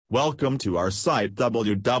Welcome to our site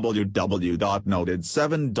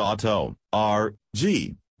www.noted7.org.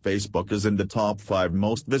 Facebook is in the top 5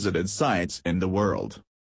 most visited sites in the world.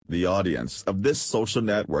 The audience of this social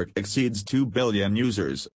network exceeds 2 billion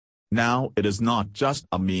users. Now it is not just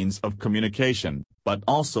a means of communication, but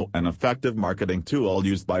also an effective marketing tool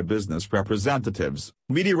used by business representatives,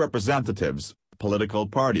 media representatives, political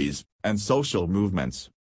parties, and social movements.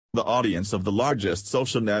 The audience of the largest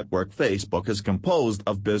social network Facebook is composed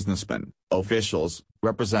of businessmen, officials,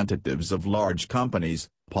 representatives of large companies,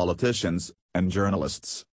 politicians, and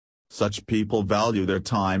journalists. Such people value their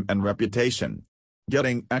time and reputation.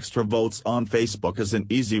 Getting extra votes on Facebook is an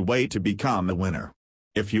easy way to become a winner.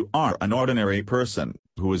 If you are an ordinary person,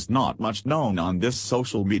 who is not much known on this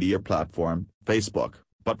social media platform, Facebook,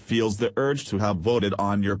 but feels the urge to have voted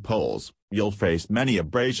on your polls, you'll face many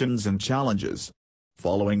abrasions and challenges.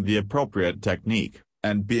 Following the appropriate technique,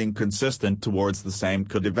 and being consistent towards the same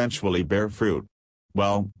could eventually bear fruit.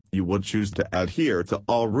 Well, you would choose to adhere to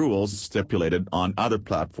all rules stipulated on other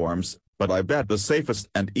platforms, but I bet the safest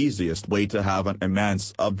and easiest way to have an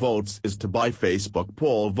immense of votes is to buy Facebook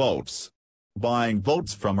poll votes. Buying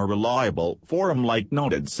votes from a reliable forum like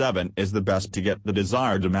Noted7 is the best to get the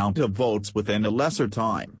desired amount of votes within a lesser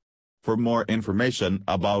time. For more information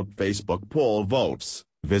about Facebook poll votes,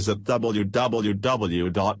 visit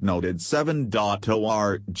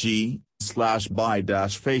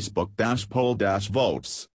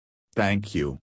www.noted7.org/buy-facebook-poll-votes. Thank you.